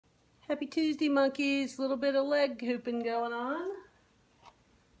Happy Tuesday, monkeys. A little bit of leg hooping going on.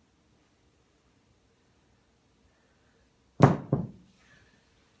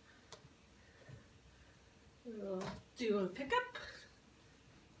 We'll do a pickup.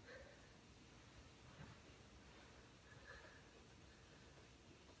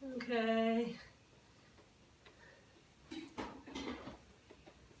 Okay.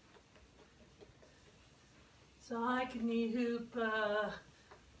 So I can knee hoop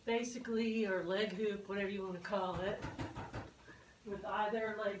basically, or leg hoop, whatever you want to call it, with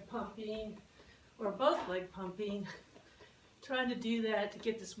either leg pumping or both leg pumping. Trying to do that to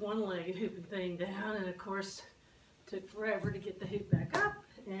get this one-legged hooping thing down, and of course took forever to get the hoop back up,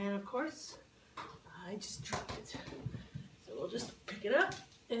 and of course I just dropped it. So we'll just pick it up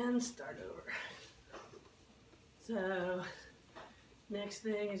and start over. So next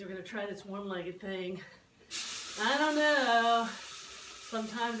thing is we're going to try this one-legged thing. I don't know.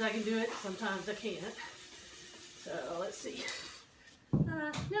 Sometimes I can do it, sometimes I can't. So let's see.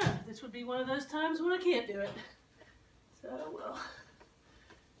 Yeah, this would be one of those times when I can't do it. So we'll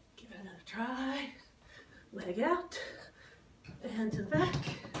give it another try. Leg out and to the back.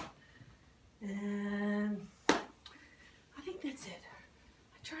 And I think that's it.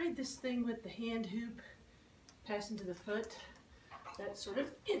 I tried this thing with the hand hoop passing to the foot. That's sort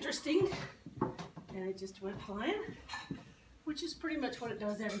of interesting. And it just went flying, which is pretty much what it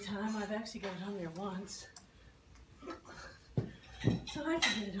does every time. I've actually got it on there once. So I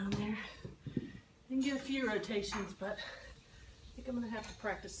can get it on there and get a few rotations, but I think I'm going to have to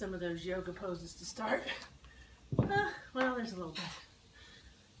practice some of those yoga poses to start. Well, there's a little bit.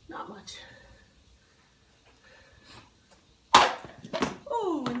 Not much.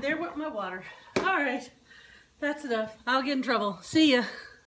 Oh, and there went my water. All right, that's enough. I'll get in trouble. See ya.